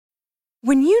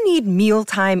When you need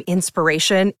mealtime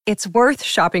inspiration, it's worth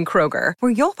shopping Kroger,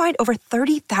 where you'll find over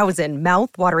 30,000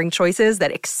 mouth-watering choices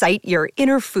that excite your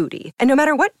inner foodie. And no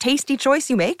matter what tasty choice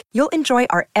you make, you'll enjoy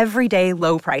our everyday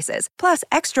low prices, plus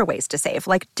extra ways to save,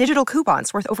 like digital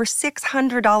coupons worth over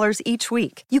 $600 each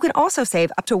week. You can also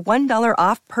save up to $1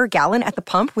 off per gallon at the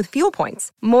pump with fuel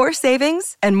points. More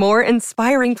savings and more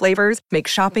inspiring flavors make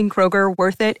shopping Kroger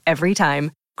worth it every time.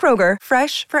 Kroger,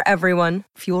 fresh for everyone.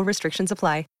 Fuel restrictions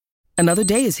apply. Another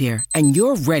day is here, and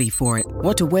you're ready for it.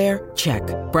 What to wear? Check.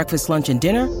 Breakfast, lunch, and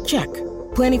dinner? Check.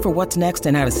 Planning for what's next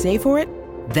and how to save for it?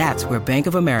 That's where Bank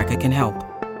of America can help.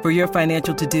 For your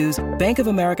financial to-dos, Bank of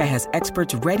America has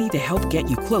experts ready to help get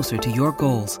you closer to your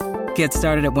goals. Get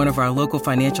started at one of our local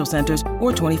financial centers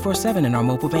or 24/7 in our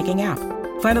mobile banking app.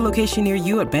 Find a location near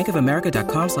you at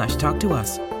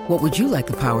bankofamerica.com/talktous. What would you like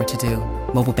the power to do?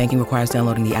 Mobile banking requires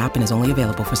downloading the app and is only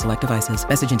available for select devices.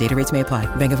 Message and data rates may apply.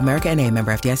 Bank of America N.A.,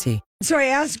 member FDIC. So I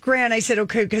asked Grant, I said,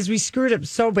 okay, because we screwed up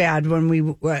so bad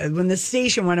when the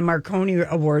station won a Marconi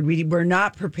Award. We were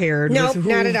not prepared. Nope,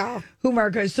 not at all. Who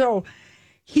Marconi? So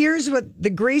here's what the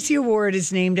Gracie Award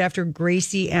is named after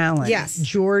Gracie Allen. Yes.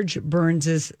 George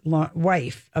Burns'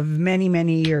 wife of many,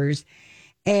 many years.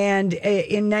 And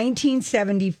in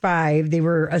 1975, they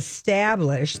were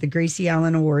established, the Gracie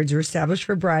Allen Awards were established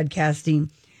for broadcasting,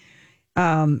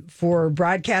 for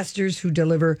broadcasters who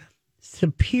deliver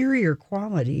superior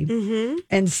quality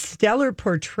and stellar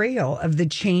portrayal of the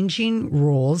changing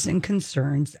roles and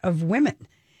concerns of women.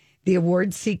 The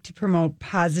awards seek to promote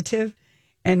positive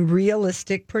and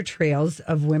realistic portrayals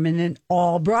of women in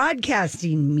all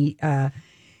broadcasting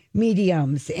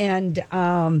mediums. And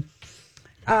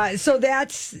so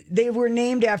they were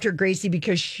named after Gracie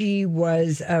because she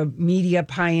was a media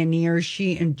pioneer.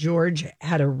 She and George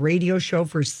had a radio show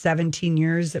for 17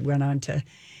 years that went on to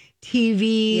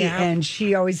TV, and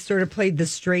she always sort of played the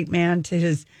straight man to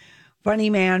his funny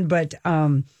man. But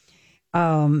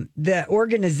the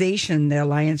organization, the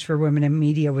Alliance for Women in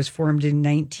Media, was formed in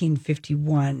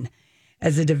 1951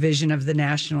 as a division of the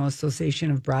National Association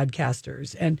of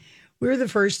Broadcasters. And we were the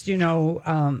first, we've been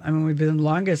the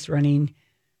longest running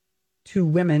two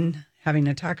women having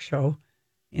a talk show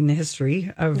in the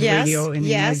history of radio in the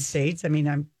United States. I mean,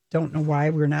 I don't know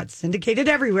why we're not syndicated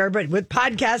everywhere, but with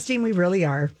podcasting, we really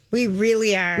are. We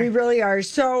really are. We really are.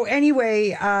 So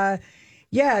anyway,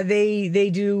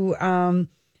 they do.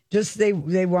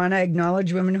 They want to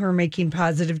acknowledge women who are making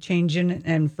positive change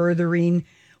and furthering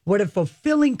what a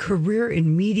fulfilling career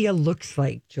in media looks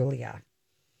like, Julia.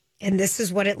 And this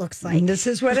is what it looks like. And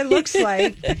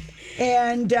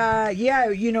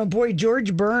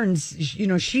George Burns,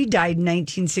 she died in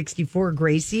 1964,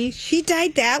 Gracie. She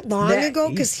died that long ago?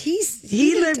 Because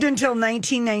he lived until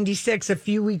 1996, a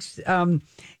few weeks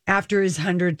after his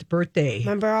 100th birthday.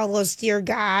 Remember all those Dear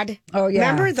God? Oh, yeah.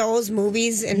 Remember those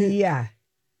movies? And yeah.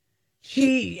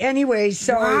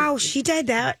 Wow, she died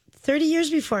that 30 years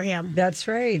before him. That's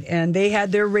right. And they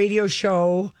had their radio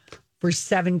show for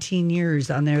 17 years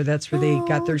on there. That's where they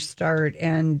got their start.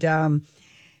 And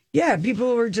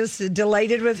people were just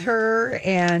delighted with her.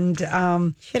 And she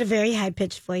had a very high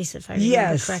pitched voice, if I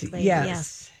remember correctly.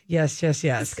 Yes.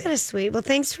 It's kind of sweet. Well,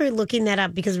 thanks for looking that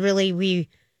up because really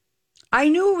I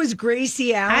knew it was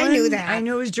Gracie Allen. I knew that. I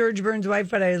knew it was George Burns' wife,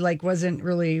 but I wasn't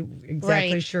really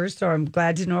exactly sure. So I'm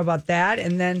glad to know about that.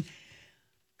 And then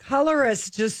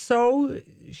colorist, just so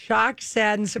shocked,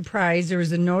 sad, and surprised. There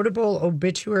was a notable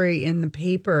obituary in the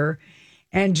paper,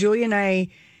 and Julie and I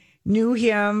knew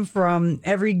him from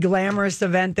every glamorous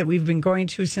event that we've been going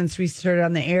to since we started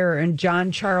on the air. And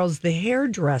John Charles, the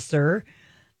hairdresser,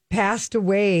 passed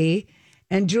away.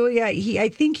 And Julia, I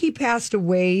think he passed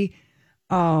away.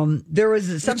 There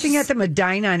was something at the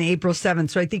Medina on April 7th,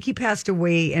 so I think he passed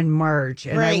away in March,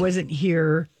 and I wasn't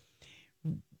here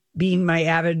being my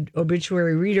avid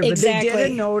obituary reader, but they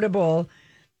did a notable,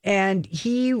 and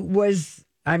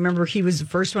I remember he was the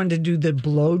first one to do the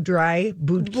blow dry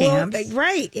boot camps.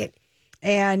 Right.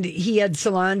 And he had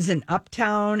salons in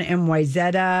Uptown and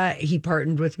Wayzata. He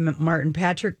partnered with Martin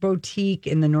Patrick Boutique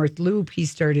in the North Loop. He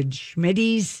started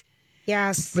Schmitty's.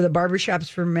 Yes. For the barbershops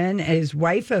for men. His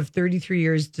wife of 33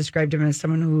 years described him as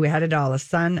someone who had it all: a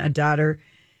son, a daughter,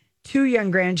 2 young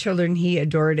grandchildren he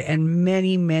adored, and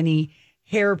many, many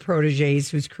hair proteges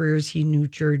whose careers he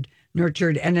nurtured.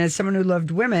 And as someone who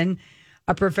loved women,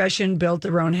 a profession built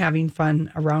around having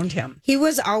fun around him. He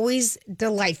was always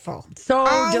delightful.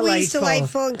 Always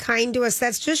delightful and kind to us.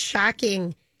 That's just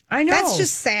shocking. I know. That's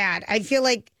just sad. I feel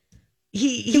like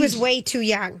he was way too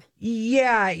young.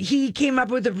 Yeah, he came up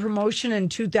with a promotion in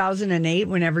 2008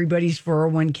 when everybody's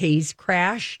 401ks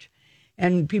crashed,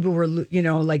 and people were, the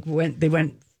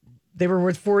they were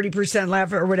worth 40%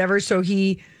 less or whatever. So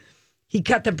he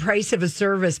cut the price of a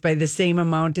service by the same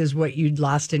amount as what you'd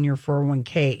lost in your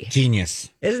 401k. Genius.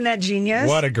 Isn't that genius?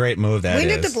 What a great move that is.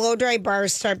 When did the blow dry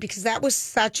bars start? Because that was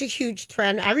such a huge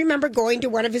trend. I remember going to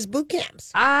one of his boot camps.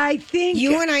 I think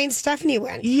You and I and Stephanie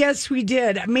went. Yes, we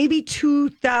did. Maybe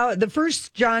 2000. The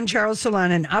first John Charles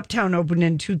salon in Uptown opened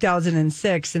in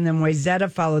 2006, and then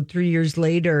Wayzata followed 3 years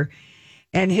later.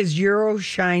 And his Euro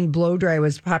Shine blow dry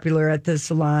was popular at the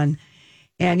salon,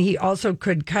 and he also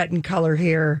could cut and color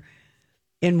hair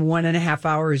in 1.5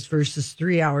 hours versus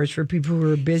 3 hours for people who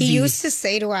were busy. He used to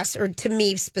say to us, or to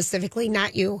me specifically,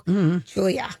 not you,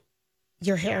 Julia,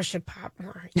 your hair should pop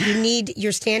more.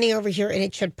 You're standing over here and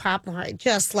it should pop more.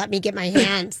 Just let me get my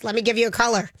hands. Let me give you a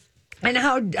color. And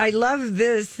how I love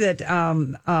this that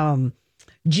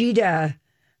Gita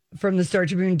from the Star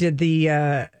Tribune did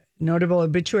the notable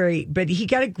obituary, but he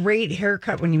got a great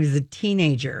haircut when he was a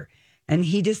teenager. And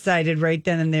he decided right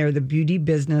then and there the beauty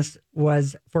business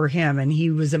was for him. And he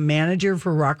was a manager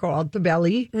for Rocco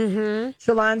Altabelli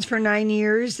salons for 9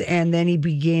 years. And then he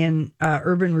began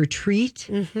Urban Retreat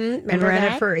and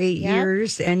ran it for 8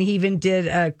 years. And he even did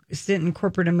a stint in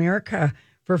corporate America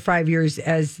for 5 years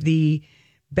as the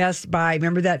Best Buy.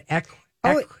 Remember that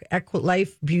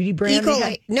Equilife beauty brand?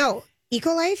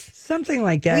 Ecolife? Something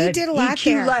like that. We did a lot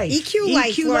there. EQ Life.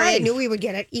 EQ Lori, I Life. knew we would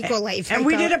get it. Ecolife. And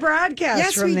we did a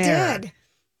broadcast from there. Yes, we did.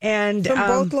 And from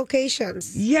both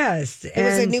locations. Yes. It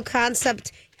was a new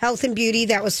concept, health and beauty,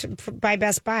 that was by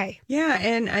Best Buy. Yeah,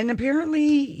 and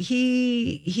apparently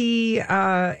he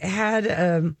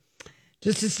had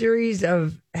just a series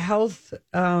of health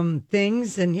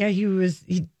things. And yeah,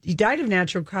 he died of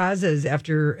natural causes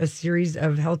after a series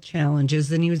of health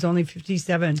challenges, and he was only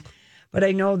 57. But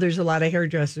I know there's a lot of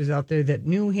hairdressers out there that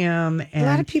knew him. And a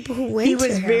lot of people who went to him. He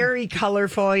was very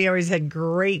colorful. He always had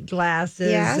great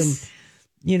glasses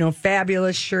and,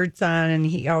 fabulous shirts on. And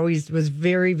he always was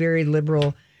very, very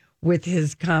liberal with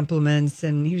his compliments.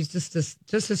 And he was just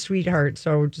a sweetheart.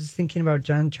 So just thinking about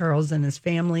John Charles and his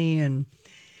family and...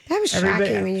 That was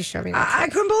shocking when you showed me that. I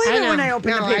couldn't believe it when I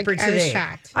opened the paper today. I was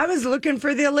shocked. I was looking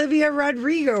for the Olivia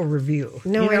Rodrigo review. I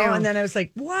know. And then I was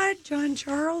like, what? John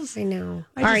Charles? I know.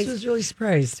 I was really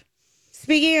surprised.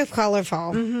 Speaking of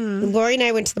colorful, Lori and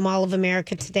I went to the Mall of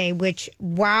America today, which,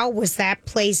 wow, was that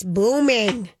place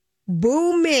booming.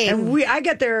 Booming. And I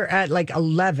got there at like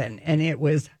 11, and it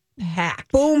was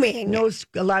packed. Booming.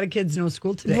 A lot of kids, no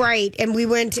school today. Right. And we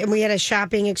went and we had a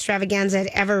shopping extravaganza at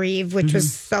Evereve, which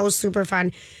was so super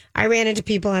fun. I ran into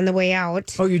people on the way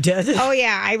out. Oh, you did? Oh,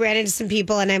 yeah. I ran into some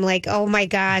people and I'm like, oh my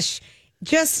gosh.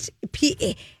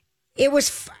 It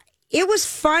was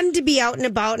fun to be out and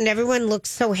about, and everyone looks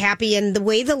so happy. And the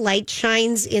way the light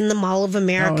shines in the Mall of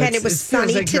America, and it was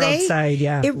sunny like today. Outside,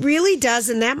 yeah. It really does.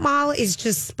 And that mall is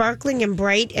just sparkling and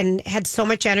bright and had so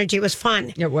much energy. It was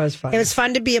fun. It was fun. It was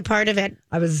fun to be a part of it.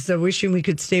 I was wishing we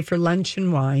could stay for lunch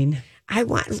and wine. I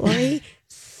want, Lori,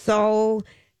 so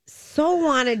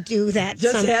want to do that.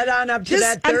 Just head on up to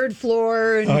that third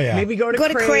floor and maybe go to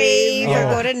Crave or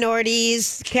go to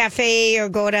Nordy's Cafe or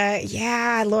go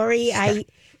to, Lori,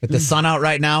 with the sun out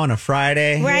right now on a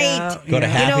Friday. Right. Go to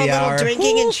happy hour. Little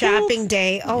drinking and shopping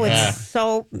day. Oh, it's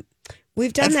so...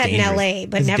 We've done that dangerous. In L.A.,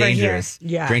 but never dangerous.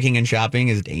 Here. Yeah. Drinking and shopping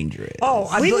is dangerous. Oh,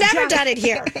 we've never done it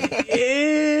here.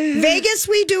 Vegas,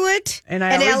 we do it. And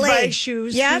I always buy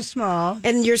shoes too small.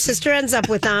 And your sister ends up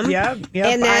with them. Yep.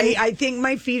 And then I think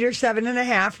my feet are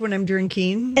 7.5 when I'm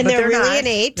drinking. And they're really not. an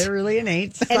 8. They're really an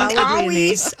 8. And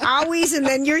always, and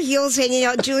then your heels hanging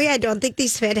out. Julie, I don't think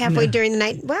these fit halfway during the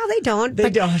night. Well, they don't. They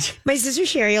don't. My sister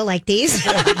Sherry will like these.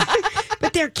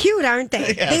 But they're cute, aren't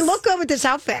they? Yes. They look good with this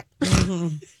outfit.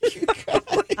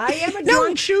 I am a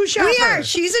drunk shoe shopper. We are.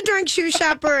 She's a drunk shoe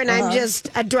shopper, and I'm just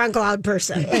a drunk loud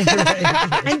person.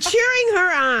 I'm cheering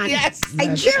her on. Yes.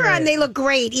 I cheer on. They look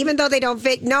great, even though they don't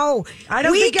fit. No. I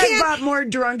don't think I bought more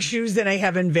drunk shoes than I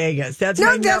have in Vegas. That's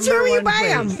my number that's where you one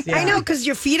buy place. them. I know, because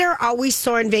your feet are always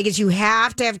sore in Vegas. You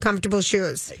have to have comfortable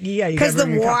shoes. Yeah, because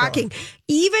the walking,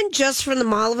 even just from the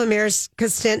Mall of America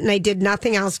stint, and I did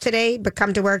nothing else today but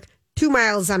come to work. 2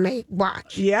 miles on my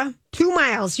watch. Yeah. 2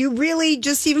 miles. You really,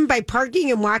 just even by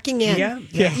parking and walking in,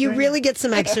 you really get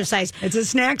some exercise. It's a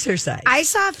snack exercise. I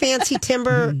saw Fancy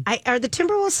Timber. Are the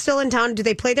Timberwolves still in town? Do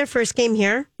they play their first game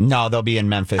here? No, they'll be in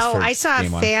Memphis. Oh, for I saw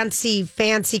game a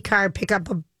fancy car pick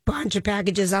up a bunch of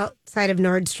packages outside of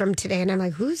Nordstrom today, and I'm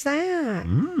like, who's that?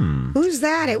 Who's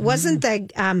that? It wasn't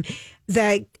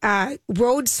the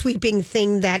road sweeping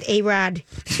thing that A-Rod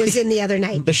was in the other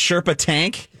night. The Sherpa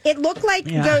tank? It looked like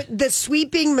the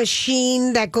sweeping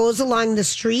machine that goes along the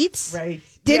streets. Right.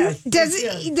 Didn't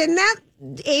that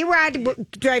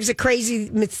A-Rod drives a crazy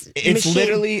It's machine.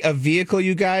 literally a vehicle,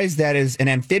 you guys, that is an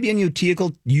amphibian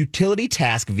utility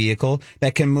task vehicle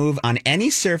that can move on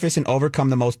any surface and overcome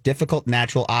the most difficult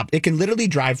natural It can literally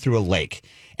drive through a lake.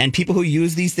 And people who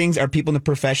use these things are people in the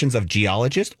professions of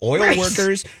geologists, oil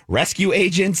workers, rescue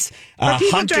agents, or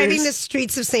people hunters, driving the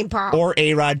streets of St. Paul. or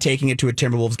A-Rod taking it to a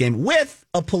Timberwolves game with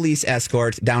a police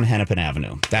escort down Hennepin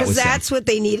Avenue. Because that's what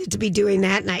they needed to be doing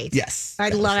that night. Yes. I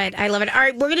love it. I love it. All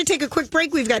right, we're going to take a quick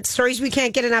break. We've got stories we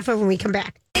can't get enough of when we come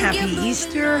back. Happy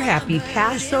Easter, happy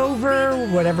Passover,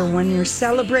 whatever one you're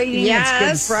celebrating. Yes.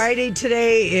 It's Good Friday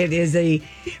today. It is a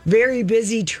very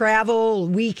busy travel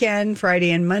weekend, Friday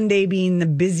and Monday being the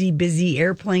busy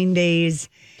airplane days.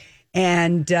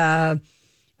 And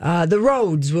the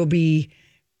roads will be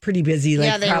pretty busy,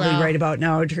 probably right about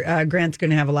now. Grant's going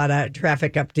to have a lot of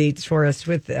traffic updates for us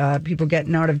with people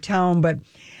getting out of town. But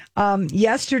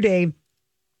yesterday,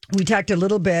 we talked a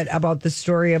little bit about the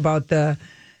story about the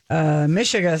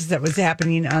mishigas that was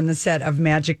happening on the set of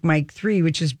Magic Mike 3,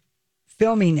 which is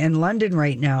filming in London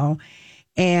right now.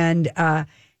 And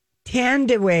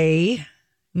Thandiwe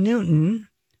Newton,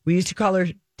 we used to call her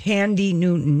Tandy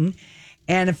Newton,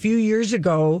 and a few years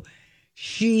ago,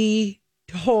 she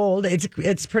told,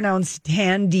 it's pronounced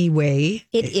Thandiwe.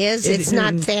 It's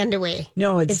not Thandiwe.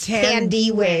 No, it's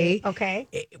Thandiwe. Okay.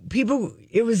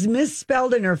 It was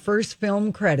misspelled in her first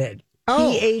film credit.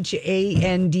 Oh.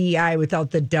 Phandi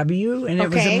without the W, and it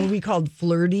was a movie called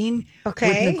Flirting with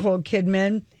Nicole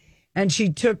Kidman. And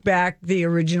she took back the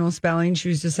original spelling. She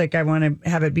was just like, I want to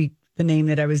have it be the name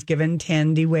that I was given,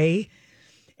 Thandiwe.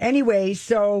 Anyway,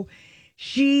 so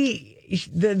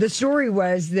the story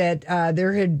was that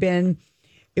there had been,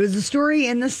 it was a story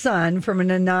in The Sun from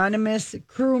an anonymous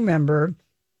crew member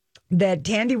that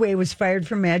Thandiwe was fired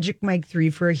from Magic Mike 3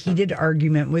 for a heated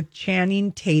argument with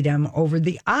Channing Tatum over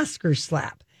the Oscar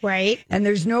slap. Right. And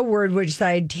there's no word which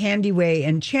side Thandiwe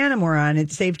and Channing were on.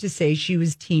 It's safe to say she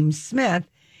was Team Smith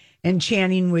and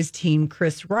Channing was Team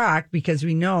Chris Rock, because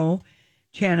we know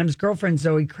Channing's girlfriend,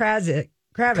 Zoe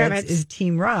Kravitz, is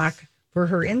Team Rock for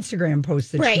her Instagram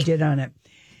post that she did on it.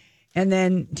 And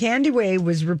then Thandiwe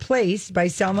was replaced by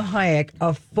Salma Hayek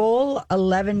a full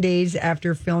 11 days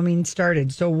after filming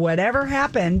started. So whatever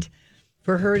happened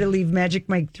for her to leave Magic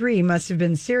Mike 3 must have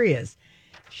been serious.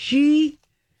 She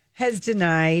has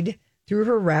denied through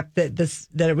her rep that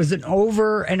it was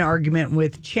over an argument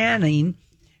with Channing,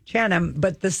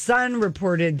 but The Sun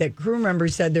reported that crew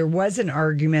members said there was an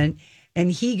argument, and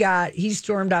he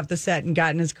stormed off the set and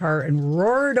got in his car and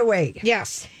roared away.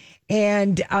 Yes.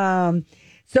 And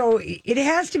so it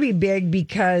has to be big,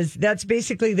 because that's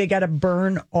basically they got to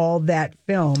burn all that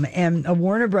film. And a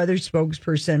Warner Brothers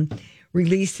spokesperson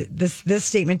released this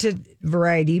statement to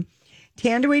Variety.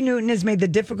 Thandiwe Newton has made the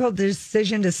difficult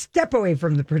decision to step away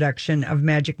from the production of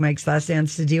Magic Mike's Last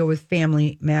Dance to deal with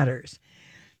family matters.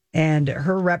 And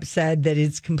her rep said that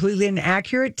it's completely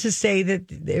inaccurate to say that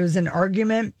there was an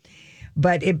argument,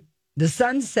 but the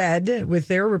Sun said with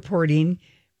their reporting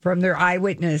from their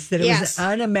eyewitness that it was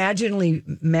an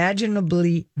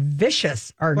unimaginably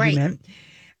vicious argument,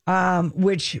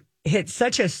 which hit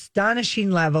such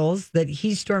astonishing levels that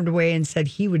he stormed away and said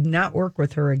he would not work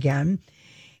with her again.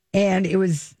 And it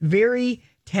was very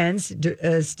tense.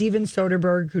 Steven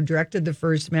Soderbergh, who directed the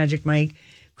first Magic Mike,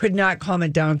 could not calm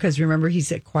it down, because remember,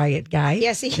 he's a quiet guy.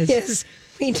 Yes, he is.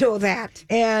 We know that.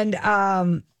 And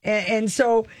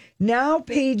so now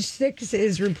Page Six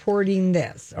is reporting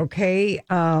this, okay?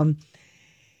 I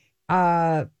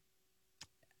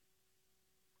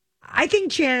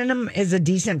think Channing is a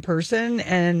decent person,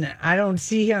 and I don't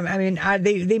see him. I mean,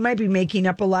 they might be making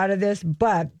up a lot of this,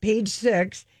 but Page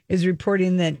Six is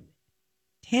reporting that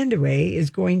Thandiwe is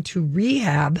going to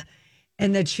rehab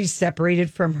and that she's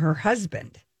separated from her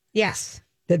husband. Yes.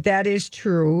 That is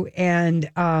true. And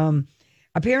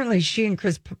apparently she and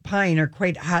Chris Pine are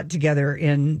quite hot together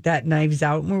in that Knives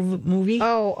Out movie.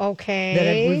 Oh, okay.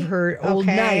 That we've heard. Old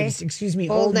Knives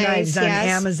on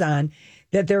Amazon.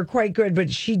 That they're quite good.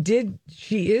 But she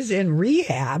is in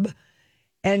rehab,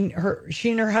 and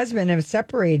she and her husband have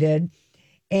separated,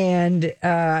 and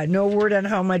no word on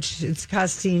how much it's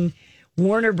costing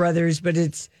Warner Brothers, but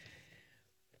it's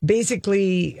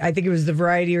basically, I think it was the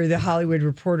Variety or the Hollywood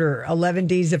Reporter, 11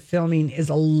 days of filming is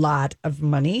a lot of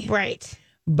money. Right.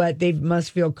 But they must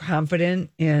feel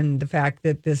confident in the fact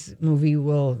that this movie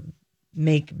will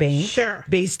make bank. Sure.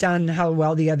 Based on how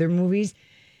well the other movies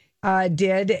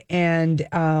did.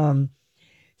 And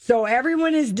so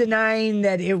everyone is denying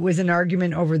that it was an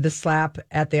argument over the slap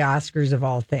at the Oscars of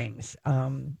all things.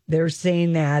 They're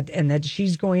saying that, and that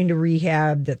she's going to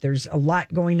rehab, that there's a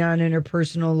lot going on in her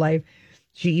personal life.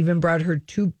 She even brought her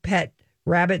 2 pet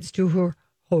rabbits to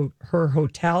her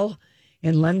hotel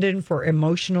in London for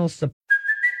emotional support.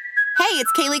 Hey,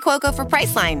 it's Kaylee Cuoco for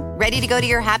Priceline. Ready to go to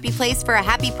your happy place for a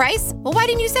happy price? Well, why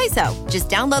didn't you say so? Just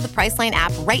download the Priceline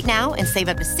app right now and save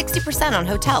up to 60% on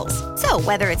hotels. So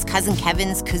whether it's Cousin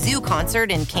Kevin's Kazoo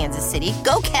Concert in Kansas City,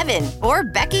 go Kevin, or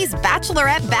Becky's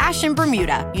Bachelorette Bash in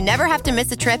Bermuda, you never have to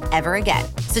miss a trip ever again.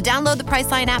 So download the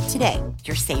Priceline app today.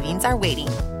 Your savings are waiting.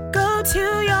 Go to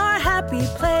your happy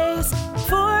place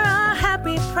for a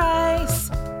happy price.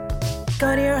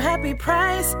 Go to your happy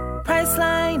price,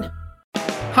 Priceline.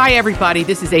 Hi, everybody.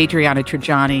 This is Adriana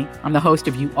Trajani. I'm the host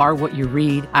of You Are What You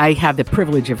Read. I have the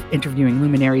privilege of interviewing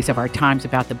luminaries of our times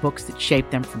about the books that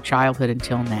shaped them from childhood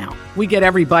until now. We get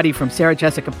everybody from Sarah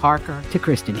Jessica Parker to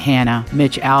Kristen Hanna,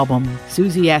 Mitch Albom,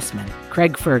 Susie Essman,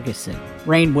 Craig Ferguson,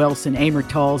 Rainn Wilson, Amor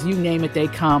Tolls, you name it, they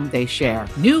come, they share.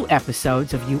 New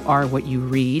episodes of You Are What You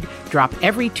Read drop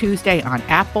every Tuesday on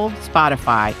Apple,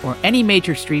 Spotify, or any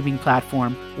major streaming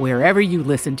platform wherever you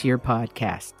listen to your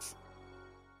podcasts.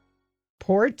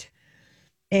 Port.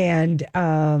 And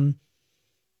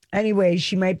anyway,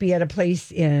 she might be at a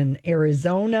place in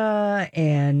Arizona,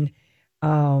 and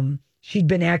she'd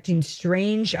been acting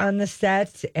strange on the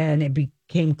set, and it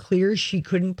became clear she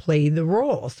couldn't play the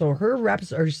role. So her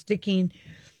reps are sticking.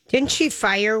 Didn't she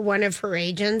fire one of her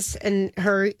agents and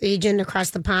her agent across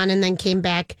the pond and then came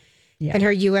back and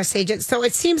her U.S. agent? So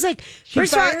it seems like,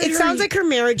 first of all, it sounds like her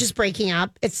marriage is breaking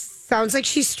up. It sounds like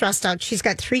she's stressed out. She's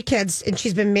got 3 kids and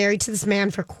she's been married to this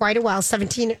man for quite a while,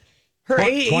 24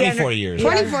 years.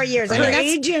 24 years. Her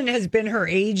agent has been her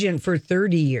agent for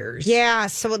 30 years. Yeah.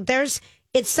 So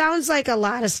it sounds like a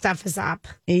lot of stuff is up.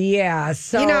 Yeah.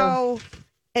 So,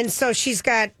 and so she's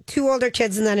got 2 older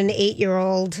kids and then an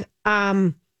 8-year-old.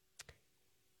 I've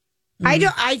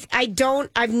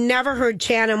never heard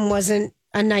Channing wasn't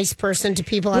a nice person to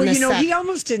people on this set. He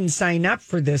almost didn't sign up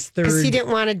for this third. Because he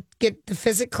didn't want to get the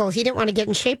physical. He didn't want to get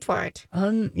in shape for it.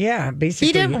 Basically.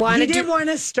 He didn't want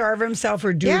to starve himself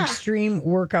or do extreme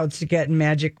workouts to get in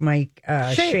Magic Mike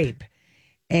shape.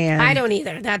 And I don't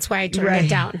either. That's why I turned it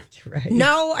down. Right.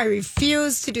 No, I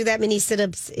refuse to do that many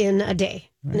sit-ups in a day,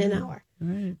 in an hour.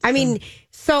 Right. I mean,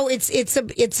 so it's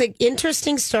an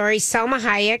interesting story. Salma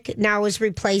Hayek now is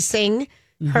replacing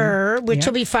her, which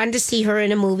will be fun to see her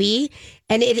in a movie.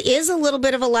 And it is a little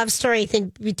bit of a love story, I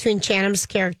think, between Channing's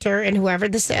character and whoever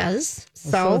this is.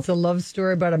 So it's a love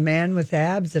story about a man with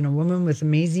abs and a woman with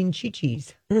amazing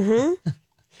chi-chis. Mm-hmm.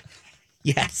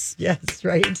 Yes. Yes,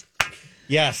 right.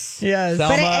 Yes.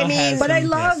 Selma but I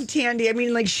love Tandy. I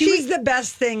mean, she was the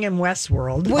best thing in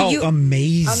Westworld.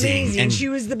 Amazing. And she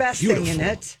was the best thing in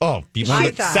it. Oh, one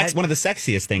of the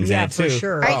sexiest things in it, too. For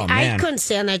sure. I couldn't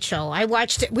stand that show. I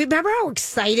watched it. Remember how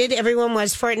excited everyone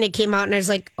was for it, and it came out, and I was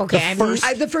like, okay.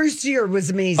 The first year was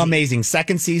amazing. Amazing.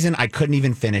 Second season, I couldn't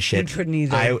even finish it. I couldn't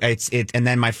either. And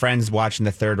then my friend's watching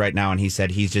the third right now, and he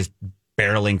said he's just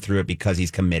barreling through it because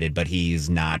he's committed, but he's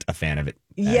not a fan of it.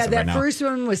 That first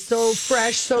one was so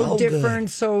fresh, so different,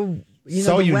 so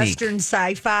the unique. Western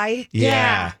sci-fi.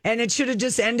 Yeah. And it should have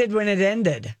just ended when it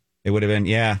ended. It would have been,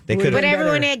 they could have. But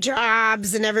everyone had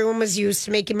jobs and everyone was used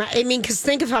to making money. I mean, because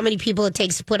think of how many people it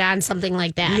takes to put on something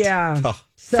like that. Yeah. Oh.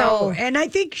 So, and I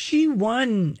think she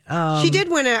won. She did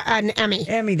win an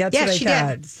Emmy. That's what I thought.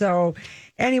 Did. So,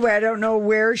 anyway, I don't know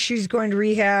where she's going to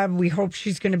rehab. We hope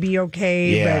she's going to be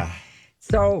okay. Yeah. But,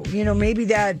 so, maybe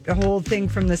that whole thing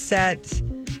from the set,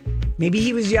 maybe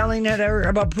he was yelling at her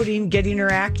about getting her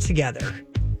act together.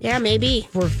 Yeah, maybe.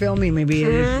 For filming, maybe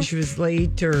she was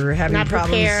late or having not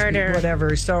problems, prepared or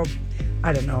whatever. So,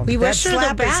 I don't know. We wish her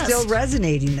the best. Is still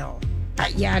resonating, though.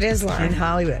 Yeah, it is, Laura. In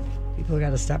Hollywood. People got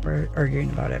to stop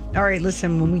arguing about it. All right,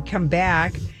 listen, when we come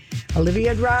back,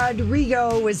 Olivia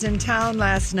Rodrigo was in town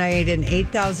last night, and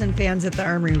 8,000 fans at the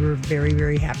Armory were very,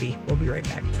 very happy. We'll be right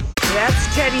back.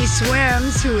 That's Teddy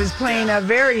Swims, who is playing a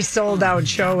very sold-out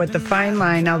show at the Fine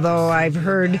Line, although I've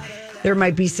heard there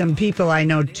might be some people, I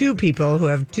know 2 people who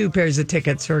have 2 pairs of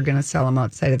tickets who are going to sell them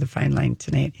outside of the Fine Line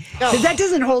tonight. Because that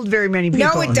doesn't hold very many people.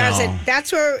 No, it doesn't. No.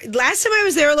 That's where, last time I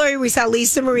was there, Lori, we saw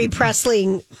Lisa Marie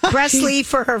Presley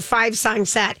for her 5-song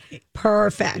set.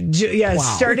 Perfect.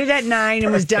 Started at 9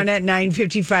 and was done at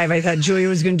 9:55. I thought Julia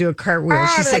was going to do a cartwheel.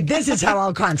 She said, "This is how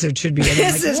all concerts should be."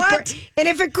 This is what? And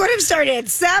if it could have started at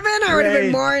 7, I would have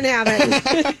been more in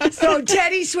heaven. So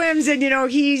Teddy Swims, and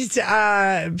he's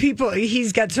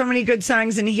got so many good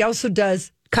songs, and he also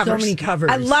does covers. So many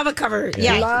covers. I love a cover.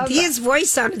 Yeah, Love- his voice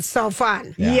sounded so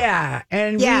fun. Yeah.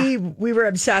 And Yeah. we were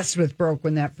obsessed with Broke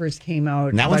when that first came out.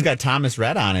 And that one's But- got Thomas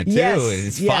Rhett on it too. Yes,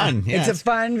 It's yeah. fun. Yeah, it's a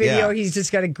fun video. yeah. He's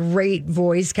just got a great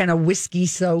voice, kind of whiskey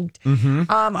soaked. Mm-hmm.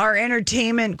 Our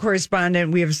entertainment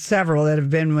correspondent, we have several that have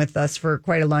been with us for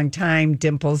quite a long time.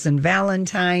 Dimples and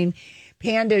Valentine,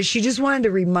 Panda. She just wanted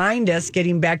to remind us,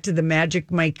 getting back to the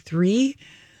Magic Mike 3,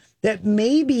 that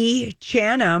maybe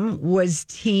Chanum was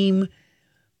team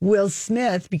Will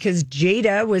Smith because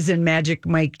Jada was in Magic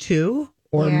Mike 2,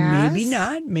 or Yes. maybe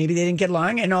not. Maybe they didn't get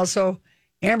along. And also,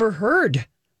 Amber Heard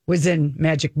was in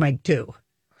Magic Mike 2,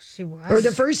 She was. or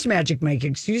the first Magic Mike,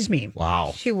 excuse me.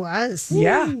 Wow. She was.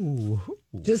 Yeah.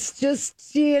 Just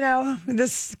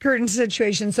this curtain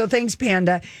situation. So thanks,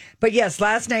 Panda. But yes,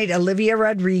 last night, Olivia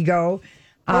Rodrigo.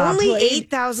 Only played-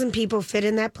 8,000 people fit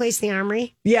in that place, the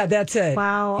Armory. Yeah, that's it.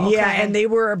 Wow, Yeah, okay. and they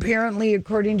were apparently,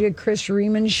 according to Chris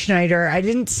Riemenschneider, I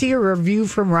didn't see a review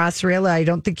from Ross Rayla. I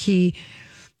don't think he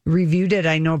reviewed it.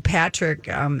 I know Patrick,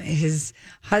 his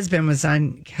husband, was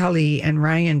on Kelly and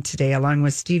Ryan today, along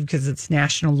with Steve, because it's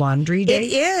National Laundry Day.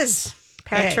 It is.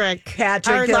 Patrick.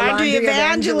 Patrick, Our the laundry laundry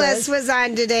evangelist evangelist. was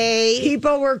on today.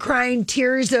 People were crying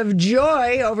tears of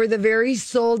joy over the very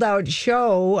sold out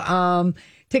show.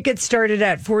 Tickets started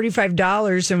at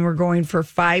 $45 and we're going for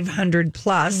 500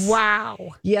 plus. Wow.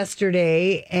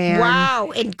 Yesterday. And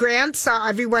Wow. And Grant saw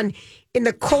everyone in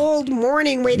the cold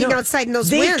morning waiting outside in those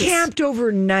they winds. camped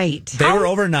overnight. They were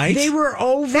overnight. They were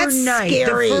overnight.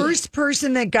 scary. The first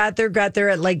person that got there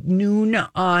at like noon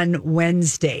on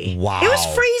Wednesday. Wow. It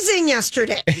was freezing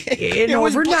yesterday. And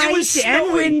was- overnight it was and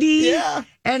snowy. windy Yeah.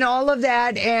 and all of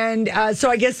that. And so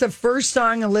I guess the first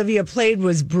song Olivia played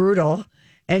was Brutal.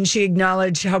 And she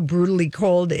acknowledged how brutally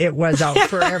cold it was out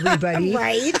for everybody.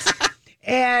 Right?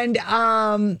 And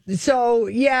so,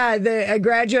 yeah, a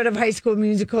graduate of High School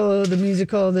Musical,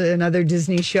 and other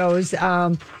Disney shows.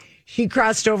 She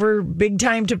crossed over big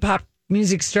time to pop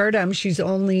music stardom. She's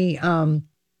only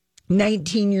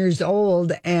 19 years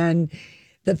old. And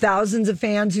the thousands of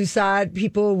fans who saw it,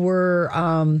 people were...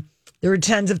 there were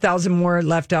tens of thousands more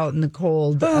left out in the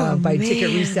cold by ticket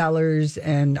resellers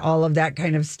and all of that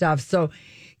kind of stuff. So,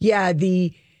 yeah,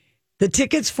 the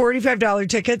tickets, $45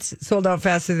 tickets, sold out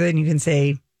faster than you can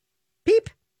say beep.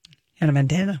 Hannah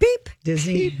Montana. Beep.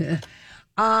 Disney.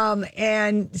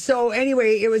 And so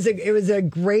anyway, it was a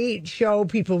great show.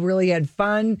 People really had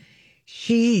fun.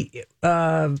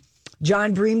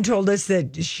 John Bream told us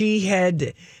that she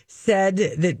had said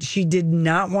that she did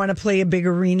not want to play a big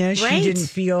arena. She Right. didn't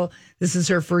feel this is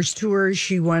her first tour.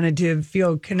 She wanted to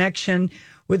feel connection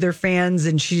with her fans,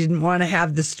 and she didn't want to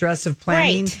have the stress of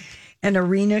planning Right. an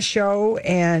arena show.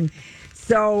 And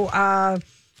so,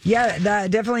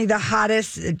 definitely the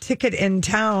hottest ticket in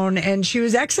town, and she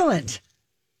was excellent.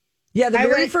 Yeah, the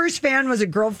very first fan was a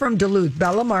girl from Duluth,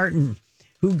 Bella Martin,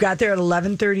 who got there at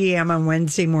 11:30 a.m. on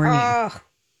Wednesday morning. Oh,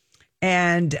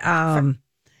 And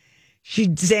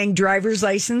she sang Driver's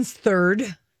License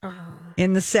third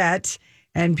in the set,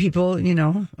 and people,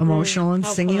 emotional and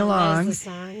singing how along. was the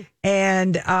song?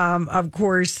 And of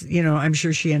course, I'm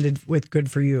sure she ended with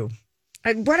Good for You.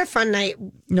 What a fun night.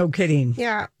 No kidding.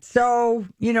 Yeah. So,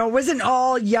 it wasn't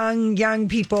all young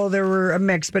people. There were a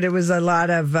mix, but it was a lot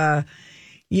of,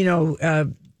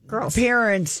 Girls.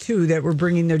 parents too that were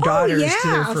bringing their daughters to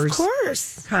their of first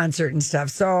course. concert and stuff.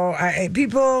 So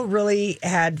people really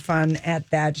had fun at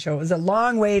that show. It was a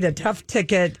long wait, a tough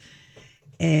ticket.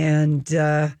 And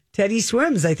Teddy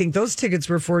Swims, I think those tickets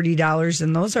were $40,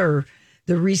 and those are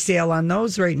the resale on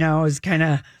those right now is kind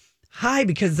of high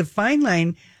because the fine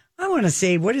line, I want to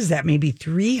say, what is that? Maybe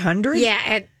 300? Yeah,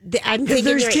 I'm Because thinking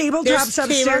there's you're right. tabletops There's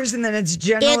upstairs, and then it's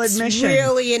general it's admission.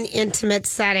 really an intimate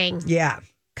setting. Yeah.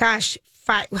 Gosh,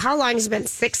 how long has it been?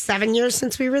 6-7 years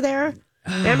since we were there?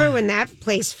 Remember when that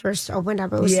place first opened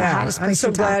up? It was the Yeah. hottest place I'm so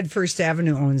in town. glad First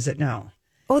Avenue owns it now.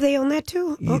 Oh, they own that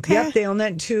too? Okay. Yep, they own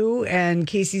that too. And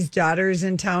Casey's daughter is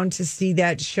in town to see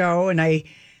that show. And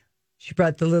she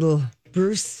brought the little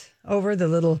Bruce over, the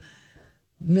little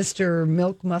Mr.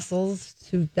 Milk Muscles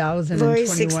 2021.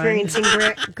 Lori's experiencing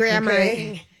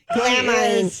glamoring. He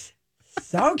is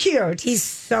so cute. He's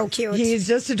so cute. He's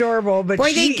just adorable. But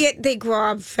Boy, they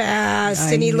grow up fast,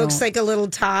 I and he know. looks like a little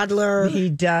toddler. He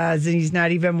does, and he's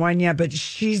not even one yet. But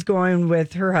she's going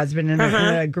with her husband and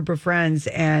a group of friends.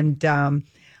 And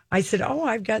I said, "Oh,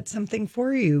 I've got something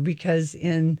for you," because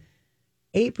in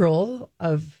April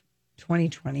of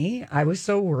 2020, I was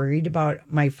so worried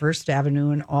about my First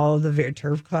Avenue and all of the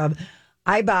Turf Club.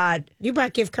 You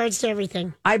bought gift cards to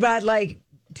everything. I bought like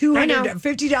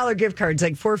 $250 gift cards,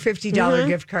 like $450 Mm-hmm.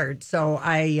 gift cards. So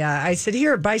I said,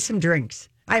 "Here, buy some drinks."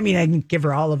 I mean, I didn't give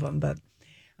her all of them, but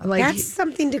Like, That's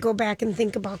something to go back and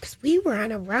think about because we were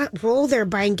on a roll there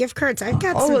buying gift cards. I've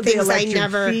got some the things I electric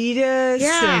never. fetus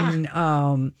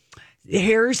and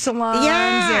hair salons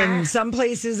Yeah. and some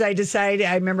places I decided.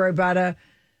 I remember I bought a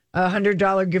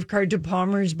 $100 gift card to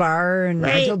Palmer's Bar, and I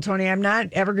Right. told Tony I'm not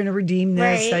ever going to redeem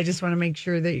this. Right. I just want to make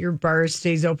sure that your bar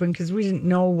stays open because we didn't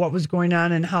know what was going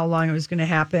on and how long it was going to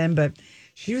happen. But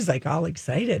she was like all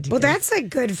excited. Well, that's a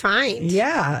good find.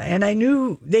 yeah, and I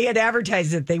knew they had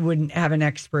advertised that they wouldn't have an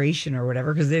expiration or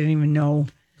whatever because they didn't even know.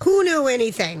 Who knew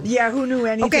anything? Yeah, who knew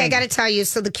anything? Okay, I got to tell you.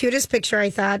 So the cutest picture I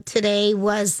thought today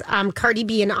was Cardi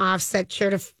B and Offset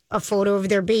shared a photo of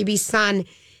their baby son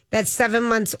that's 7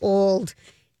 months old.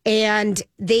 And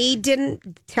they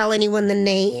didn't tell anyone the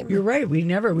name. You're right. We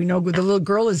know the little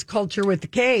girl is Culture with the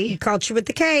K. Culture with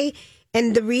the K.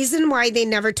 And the reason why they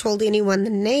never told anyone the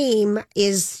name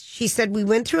is she said, we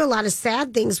went through a lot of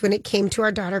sad things when it came to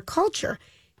our daughter Culture.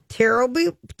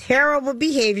 Terrible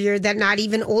behavior that not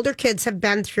even older kids have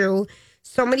been through.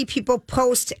 So many people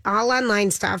post all online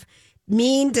stuff,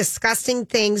 mean, disgusting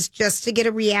things just to get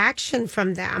a reaction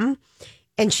from them.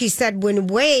 And she said, when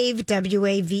Wave,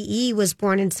 W-A-V-E, was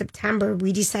born in September,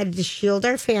 we decided to shield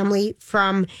our family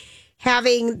from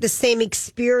having the same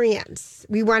experience.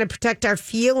 We want to protect our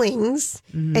feelings.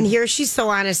 Mm-hmm. And here she's so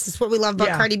honest. It's what we love about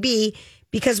Cardi B,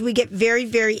 because we get very,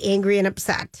 very angry and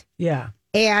upset. Yeah.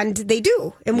 And they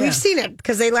do. And Yeah. we've seen it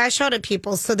because they lash out at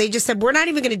people. So they just said, we're not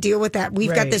even going to deal with that. We've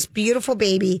got Right. this beautiful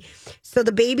baby. So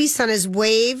the baby's son is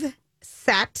Wave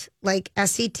Set, like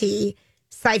S-E-T,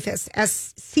 Cephus,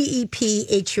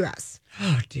 S-C-E-P-H-U-S.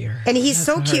 Oh, dear. And he's That's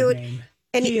so a hard cute. name.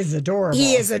 And he is adorable.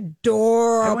 He is I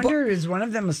adorable. wonder, is one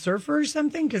of them a surfer or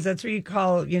something? Because that's what you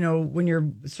call, when you're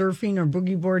surfing or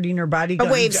boogie boarding or body. A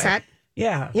wave set.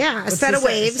 Yeah. Yeah, a What's set the of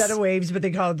waves. A set of waves, but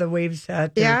they call it the wave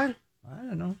set. or- Yeah. I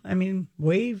don't know. I mean,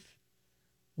 wave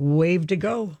to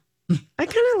go. I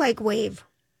kind of like Wave.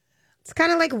 It's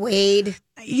kind of like Wade.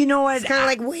 You know what? It's kind of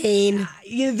like Wayne.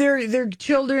 They're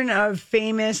children of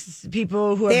famous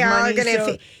people who have They are money. going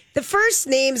so- to. The first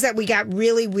names that we got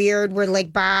really weird were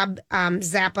like Bob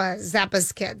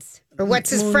Zappa's kids. Or what's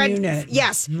his Moon Fred? Unit.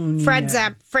 Yes, Moon Fred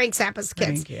Unit. Frank Zappa's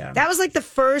kids. Frank, yeah. That was like the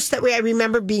first that I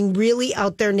remember being really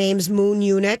out there names. Moon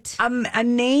Unit. A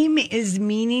name is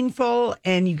meaningful,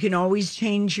 and you can always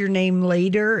change your name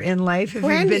later in life if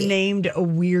Brandy. you've been named a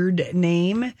weird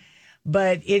name.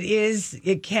 But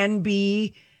it can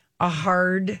be a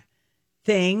hard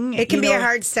thing. It can be a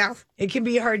hard sell. It can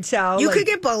be a hard sell. You like, could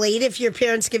get bullied if your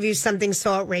parents give you something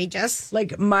so outrageous.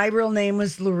 like my real name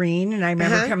was Lorene, and I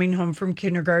remember Uh-huh. coming home from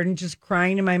kindergarten just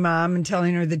crying to my mom and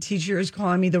telling her the teacher is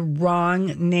calling me the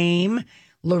wrong name.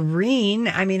 Lorene.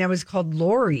 I mean, I was called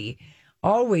Lori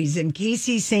always. And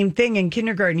Casey, same thing in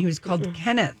kindergarten. He was called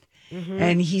Kenneth.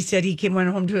 And he said went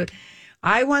home to it.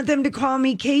 I want them to call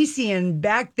me Casey. And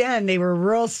back then they were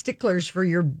real sticklers for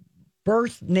your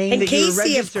birth name. And that you were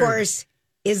Casey, of registered. course,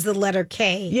 is the letter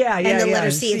K. Yeah, And yeah, the yeah,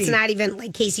 letter C. It's C. not even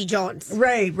like Casey Jones.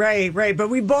 Right. But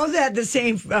we both had the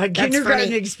same kindergarten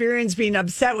funny. experience being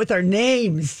upset with our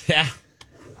names. Yeah.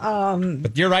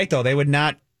 But you're right, though. They would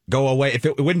not go away. If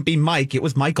it wouldn't be Mike, it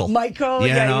was Michael. Michael,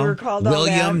 you were called all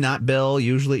William, that. not Bill.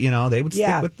 Usually, they would stick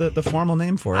Yeah. with the formal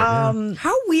name for it. yeah.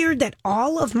 How weird that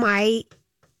all of my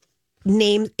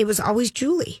names, it was always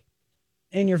Julie.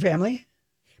 In your family?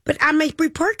 But on my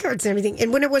report cards and everything.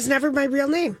 And when it was never my real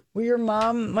name. Well, your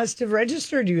mom must have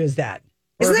registered you as that.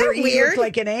 Isn't Or that her E weird? looked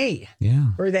like an A. Yeah.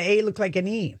 Or the A looked like an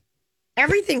E.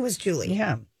 Everything was Julie.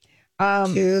 Yeah.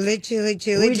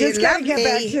 Julie. We just got to get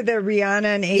back to the Rihanna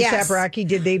and ASAP Yes. Rocky.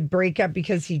 Did they break up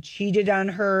because he cheated on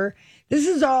her? This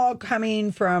is all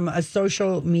coming from a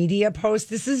social media post.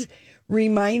 This is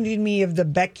reminding me of the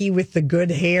Becky with the good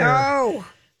hair Oh,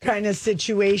 kind of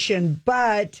situation.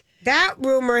 But, that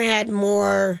rumor had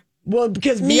more. well,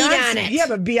 because Meat Beyonce, on it. yeah,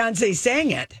 but Beyonce sang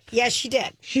it. Yes, she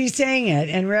did. She sang it,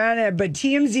 and Rihanna. But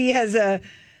TMZ has a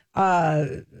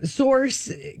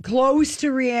source close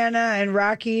to Rihanna and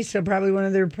Rocky, so probably one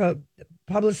of their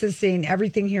publicists saying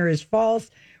everything here is false.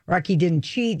 Rocky didn't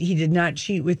cheat. He did not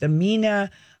cheat with Amina,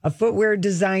 a footwear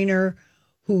designer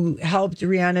who helped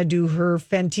Rihanna do her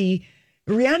Fenty.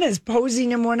 Rihanna is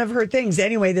posing in one of her things.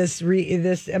 Anyway, this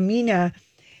Amina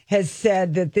has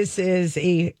said that this is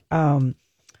a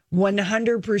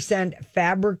 100%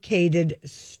 fabricated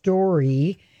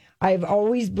story. I've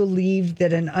always believed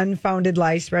that an unfounded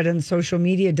lie spread on social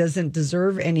media doesn't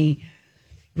deserve any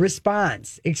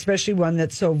response, especially one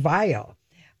that's so vile.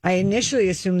 I initially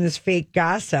assumed this fake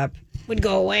gossip Would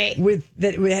go away.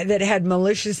 that had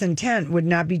malicious intent would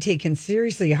not be taken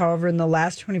seriously. However, in the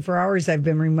last 24 hours, I've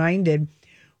been reminded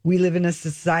we live in a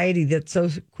society that's so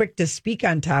quick to speak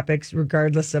on topics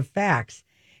regardless of facts.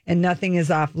 and nothing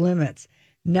is off limits.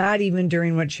 Not even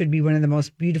during what should be one of the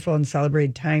most beautiful and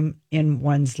celebrated time in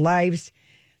one's lives.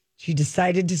 She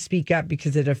decided to speak up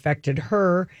because it affected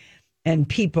her and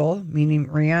people, meaning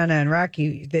Rihanna and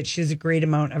Rocky, that she has a great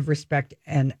amount of respect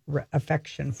and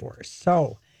affection for.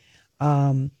 So,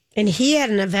 and he had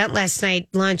an event last night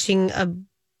launching a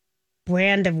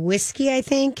brand of whiskey, I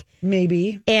think.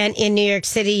 Maybe. And in New York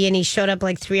City, and he showed up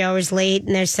like 3 hours late,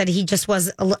 and they said he just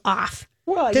was off.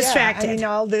 Well, distracted. Yeah. I mean,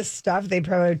 all this stuff, they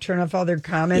probably turn off all their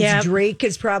comments. Yep. Drake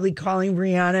is probably calling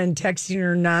Rihanna and texting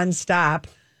her nonstop.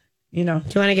 You know. Do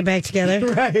you want to get back together?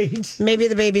 Right. Maybe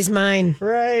the baby's mine.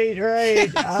 Right.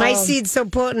 My seed's so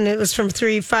potent, it was from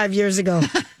 5 years ago.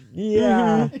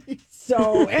 Yeah.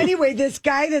 So anyway, this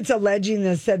guy that's alleging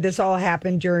this said this all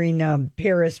happened during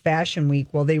Paris Fashion Week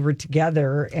while they were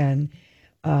together. And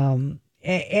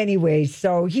anyway,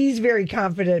 so he's very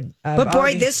confident. But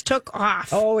boy, this took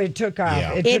off. Oh, it took off.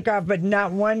 Yeah. It took off, but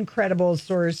not one credible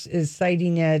source is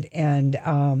citing it. And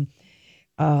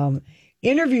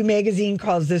Interview Magazine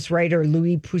calls this writer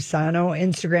Louis Pusano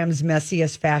Instagram's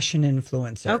messiest fashion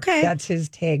influencer. Okay. That's his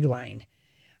tagline.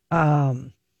 Rihanna,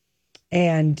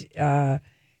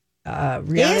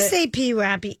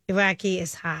 ASAP Rocky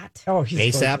is hot. Oh,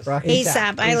 he's ASAP gorgeous.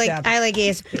 ASAP. I like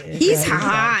ASAP. He's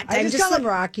hot. I just call him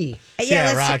Rocky.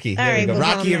 Yeah, Rocky. All right, There we go. we'll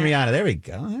Rocky call and him Rihanna. There we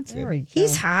go. That's There good. we go.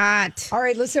 He's hot. All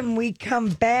right, listen, we come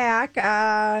back.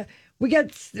 We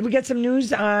got some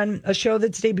news on a show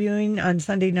that's debuting on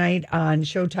Sunday night on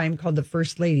Showtime called The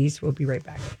First Ladies. We'll be right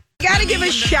back. Got to give a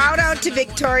shout out to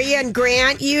Victoria and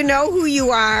Grant. You know who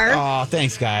you are. Oh,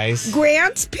 thanks, guys.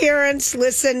 Grant's parents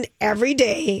listen every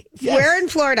day. Yes. Where in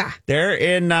Florida? They're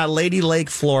in Lady Lake,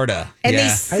 Florida. And they Are they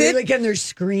sit. like on their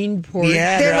screen porch?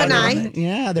 Yeah, They're out in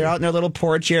Lanai. they're out in their little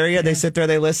porch area. They sit there,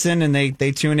 they listen, and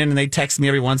they tune in, and they text me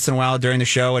every once in a while during the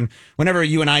show. And whenever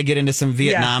you and I get into some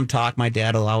Vietnam talk, my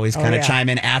dad will always kind of chime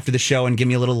in after the show and give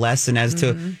me a little lesson as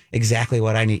to exactly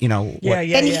what I need. You know,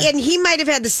 And he might have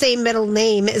had the same middle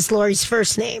name as Lori's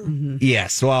first name.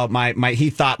 Yes. Well, he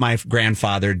thought my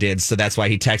grandfather did, so that's why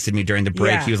he texted me during the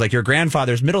break. Yeah. He was like, "Your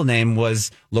grandfather's middle name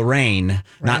was Lorraine,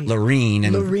 not Lorene."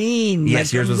 And Lorene.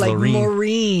 yes, yours was like Lorene.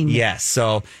 Maureen. Yes.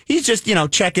 So he's just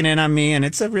checking in on me, and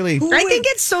it's a really. I think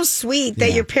it's so sweet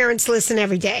that your parents listen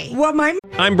every day. Well,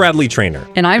 I'm Bradley Trainer.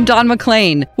 And I'm Don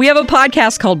McClain. We have a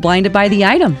podcast called Blinded by the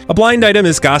Item. A blind item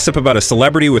is gossip about a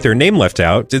celebrity with their name left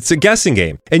out. It's a guessing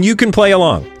game, and you can play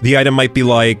along. The item might be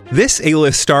like, this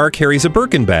A-list star carries a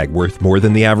Birkin bag worth more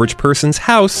than the average person's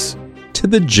house to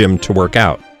the gym to work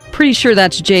out. Pretty sure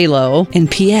that's J-Lo.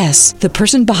 And P.S. the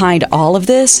person behind all of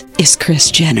this is Kris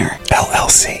Jenner,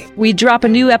 LLC. We drop a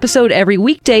new episode every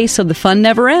weekday so the fun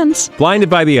never ends.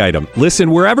 Blinded by the Item. Listen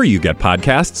wherever you get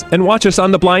podcasts and watch us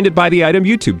on the Blinded by the Item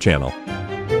YouTube channel.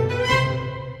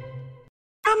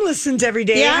 Mom listens every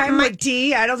day. Yeah, Hi,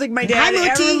 Mutti. I don't think my dad Hi, Mutti.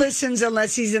 ever listens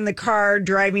unless he's in the car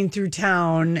driving through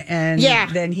town, and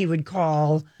then he would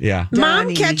call. Yeah. Mom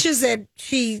Donnie. catches it.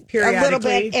 She a little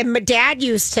Periodically. bit, and my dad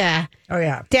used to. Oh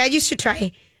yeah. Dad used to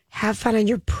try. Have fun on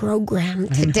your program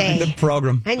today. The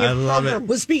program. And your I love program. it.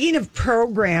 Well, speaking of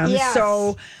programs, Yes.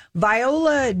 so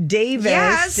Viola Davis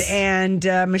Yes. and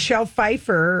Michelle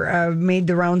Pfeiffer made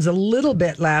the rounds a little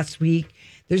bit last week.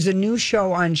 There's a new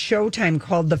show on Showtime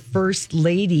called The First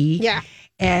Lady. Yeah.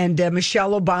 And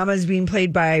Michelle Obama is being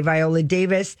played by Viola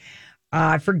Davis.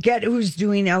 I forget who's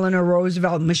doing Eleanor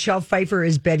Roosevelt. Michelle Pfeiffer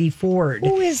is Betty Ford.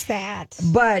 Who is that?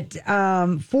 But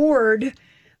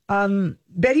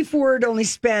Betty Ford only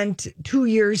spent 2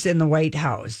 years in the White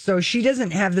House. So she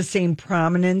doesn't have the same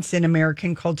prominence in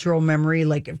American cultural memory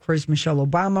like, of course, Michelle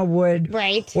Obama would.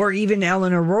 Right. Or even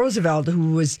Eleanor Roosevelt,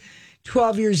 who was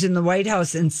 12 years in the White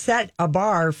House and set a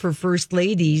bar for first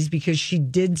ladies because she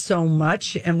did so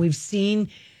much. And we've seen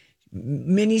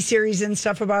miniseries and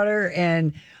stuff about her.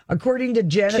 And according to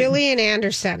Gillian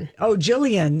Anderson. Oh,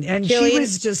 Jillian. And she Gillian-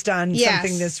 was just on Yes.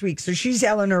 something this week. So she's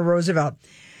Eleanor Roosevelt.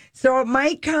 So it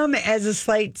might come as a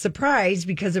slight surprise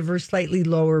because of her slightly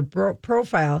lower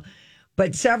profile.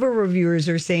 But several reviewers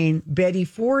are saying Betty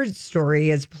Ford's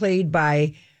story, as played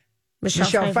by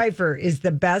Michelle Pfeiffer, is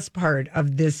the best part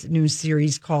of this new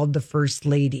series called The First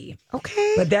Lady.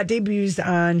 Okay. But that debuts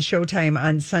on Showtime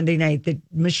on Sunday night. That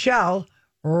Michelle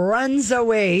runs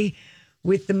away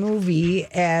with the movie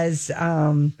as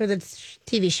For the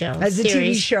TV show. as a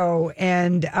TV show.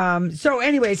 And so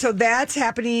anyway, so that's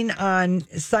happening on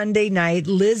Sunday night.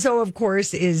 Lizzo, of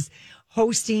course, is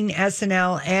hosting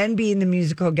SNL and being the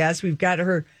musical guest. We've got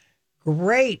her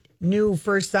great new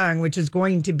first song, which is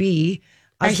going to be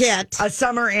a hit. a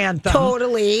summer anthem.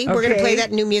 Totally. We're going to Okay. play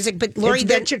that new music. But Lori, It's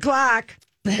then Bitch O'Clock.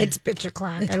 It's bitch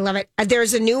o'clock. I love it.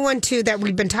 There's a new one, too, that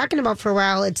we've been talking about for a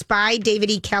while. It's by David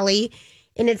E. Kelly,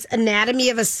 and it's Anatomy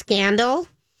of a Scandal.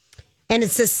 And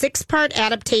it's a 6-part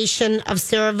adaptation of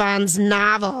Sarah Vaughan's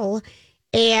novel.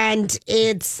 And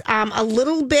it's a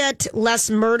little bit less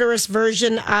murderous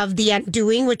version of The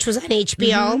Undoing, which was on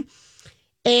HBO.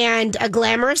 And a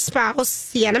glamorous spouse,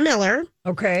 Sienna Miller,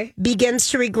 begins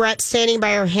to regret standing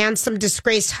by her handsome,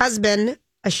 disgraced husband,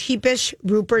 a sheepish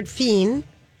Rupert Fiennes.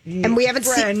 And we haven't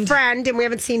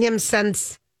seen him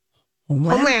since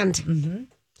Homeland.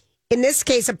 In this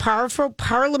case, a powerful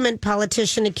parliament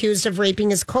politician accused of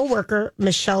raping his co-worker,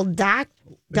 Michelle Dockery,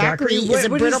 is a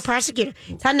brutal prosecutor.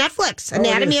 It's on Netflix,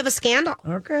 Anatomy of a Scandal.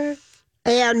 Okay.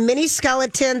 And Mini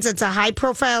Skeletons, it's a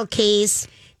high-profile case.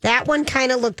 That one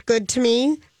kind of looked good to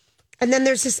me. And then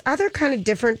there's this other kind of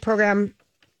different program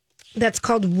that's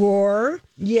called Roar.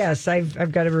 Yes,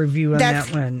 I've got a review on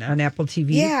that one on Apple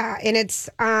TV. Yeah, and it's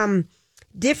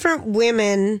different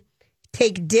women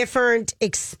take different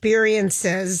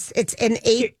experiences. It's an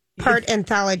 8-part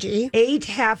anthology. 8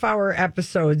 half-hour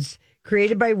episodes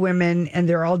created by women, and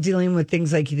they're all dealing with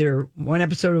things like either one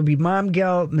episode will be mom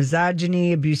guilt,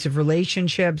 misogyny, abusive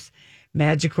relationships,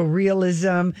 magical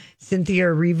realism. Cynthia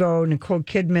Erivo, Nicole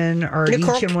Kidman are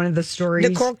each in one of the stories.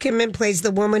 Nicole Kidman plays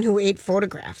the woman who ate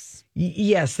photographs.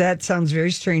 Yes, that sounds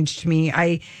very strange to me.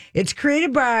 It's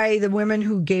created by the women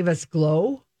who gave us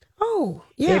Glow. Oh,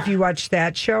 yeah. If you watch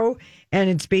that show. And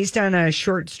it's based on a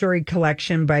short story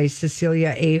collection by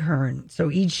Cecilia Ahern. So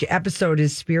each episode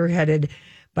is spearheaded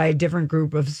by a different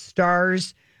group of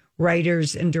stars,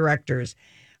 writers, and directors.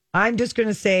 I'm just going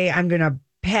to say I'm going to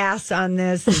pass on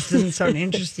this. This doesn't sound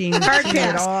interesting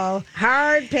at all.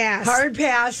 Hard pass. Hard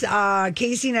pass.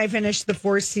 Casey and I finished the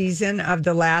 4th season of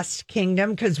The Last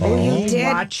Kingdom because we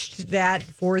watched that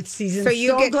 4th season.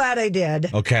 So glad I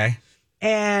did. Okay.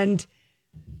 And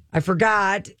I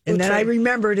forgot, and then I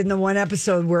remembered in the one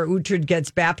episode where Uhtred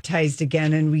gets baptized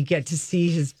again, and we get to see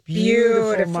his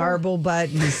beautiful marble butt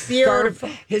and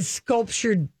his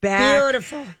sculptured back.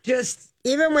 Beautiful. Just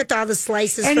even with all the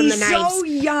slices and from he's the knives. so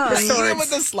young. Even with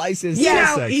the slices.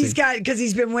 He's got, because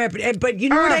he's been whipped. But you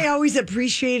know what I always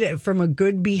appreciate it from a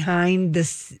good behind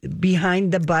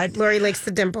the butt? Lori likes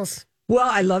the dimples. Well,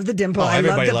 I love the dimple.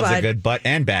 Everybody loves a good butt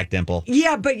and back dimple.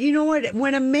 Yeah, but you know what?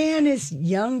 When a man is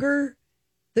younger,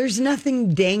 there's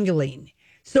nothing dangling.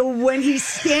 So when he's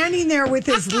standing there with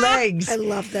his legs, I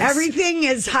love this. Everything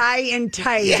is high and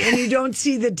tight, and you don't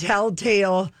see the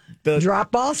telltale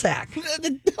drop ball sack.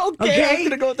 Okay, I'm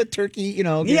going to go with the turkey,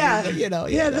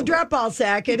 the drop ball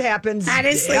sack. It happens.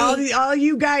 Honestly. All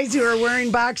you guys who are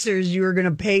wearing boxers, you are going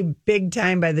to pay big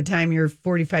time by the time you're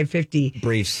 45, 50.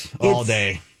 Briefs all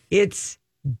day. It's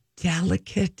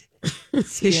delicate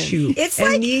tissue. It's and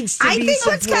like, needs to I be think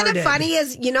supported. what's kind of funny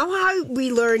is, you know how we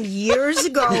learned years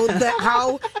ago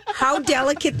that how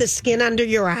delicate the skin under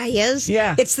your eye is?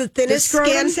 Yeah. It's the thinnest the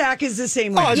scrotum skin. sack is the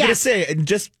same way. I was going to say,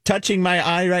 just touching my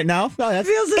eye right now. That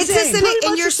feels the same.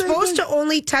 And you're supposed to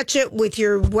only touch it with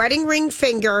your wedding ring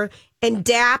finger and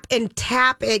dap and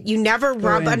tap it. You never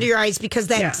rub under your eyes because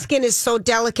that skin is so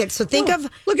delicate. So look at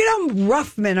how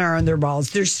rough men are on their balls.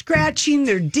 They're scratching,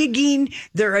 they're digging,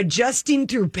 they're adjusting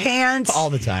through pants all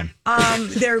the time.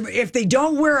 If they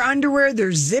don't wear underwear,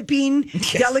 they're zipping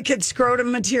delicate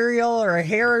scrotum material or a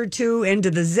hair or two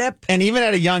into the zip. And even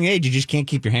at a young age, you just can't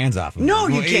keep your hands off them. No,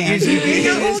 you can't.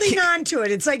 You're holding on to it.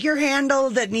 It's like your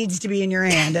handle that needs to be in your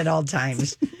hand at all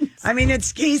times. I mean,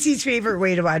 it's Casey's favorite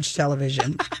way to watch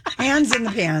television. Hands in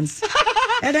the pants.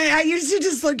 And I used to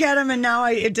just look at them, and now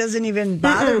it doesn't even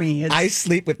bother me. I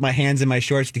sleep with my hands in my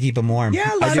shorts to keep them warm. Yeah,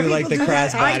 I do like the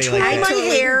crossbody. I twirl my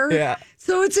hair. Yeah.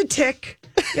 So it's a tick.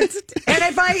 And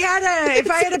if I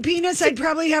had a penis, I'd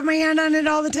probably have my hand on it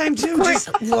all the time too. Just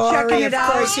checking it out.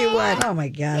 Of course you would. Oh my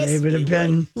God, it would have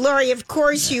been Lori. Of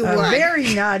course you would. A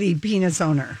very naughty penis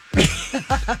owner.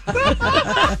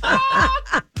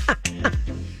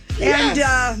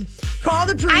 And Call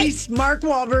the Priest. Mark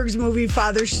Wahlberg's movie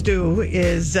Father Stu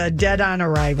is dead on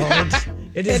arrival.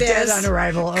 It is dead on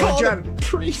arrival. Call the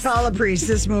Priest. Call the Priest.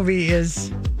 This movie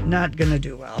is not going to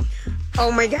do well.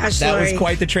 Oh my gosh, that Lori. was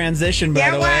quite the transition, by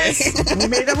the way. We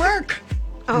made it work.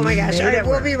 Oh my gosh. All right,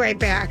 we'll be right back.